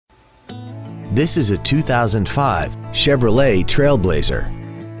This is a 2005 Chevrolet TrailBlazer.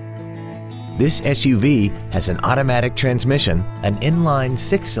 This SUV has an automatic transmission, an inline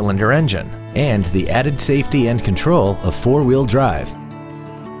 6-cylinder engine, and the added safety and control of 4-wheel drive.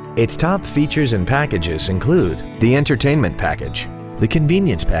 Its top features and packages include the entertainment package, the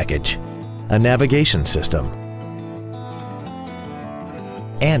convenience package, a navigation system,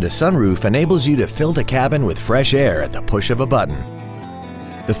 and a sunroof enables you to fill the cabin with fresh air at the push of a button.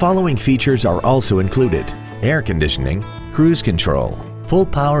 The following features are also included: air conditioning, cruise control, full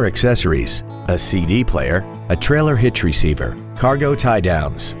power accessories, a CD player, a trailer hitch receiver, cargo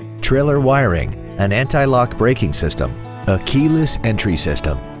tie-downs, trailer wiring, an anti-lock braking system, a keyless entry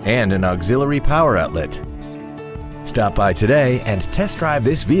system, and an auxiliary power outlet. Stop by today and test drive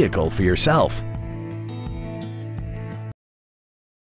this vehicle for yourself.